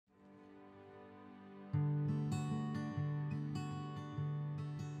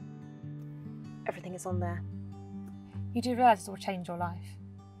everything is on there. You do realise it will change your life.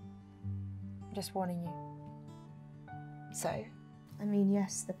 I'm just warning you. So? I mean,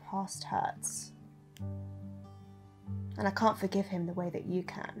 yes, the past hurts. And I can't forgive him the way that you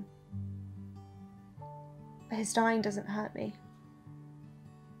can. But his dying doesn't hurt me.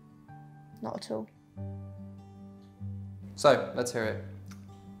 Not at all. So, let's hear it.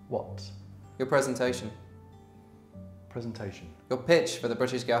 What? Your presentation. Presentation? Your pitch for the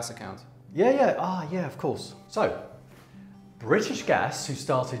British Gas account. Yeah, of course. So, British Gas, who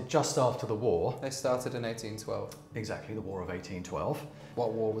started just after the war. They started in 1812. Exactly, the War of 1812.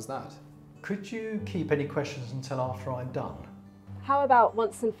 What war was that? Could you keep any questions until after I'm done? How about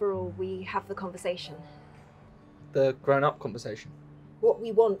once and for all we have the conversation? The grown-up conversation. What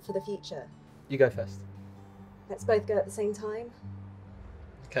we want for the future. You go first. Let's both go at the same time.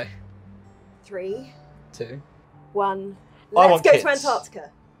 Okay. 3, 2. 1. I Let's want go kids. to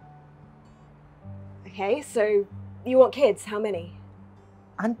Antarctica. Okay, so you want kids? How many?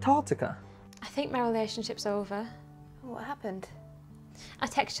 Antarctica? I think my relationship's over. What happened? I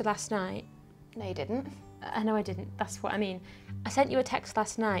texted you last night. No, you didn't. I know I didn't, that's what I mean. I sent you a text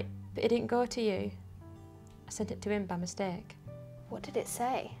last night, but it didn't go to you. I sent it to him by mistake. What did it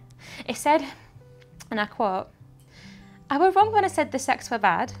say? It said, and I quote, "I were wrong when I said the sex were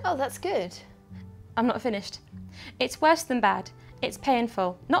bad." Oh, that's good. I'm not finished. "It's worse than bad. It's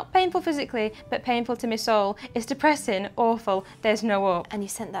painful. Not painful physically, but painful to my soul. It's depressing, awful. There's no hope." And you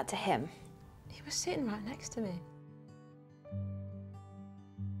sent that to him? He was sitting right next to me.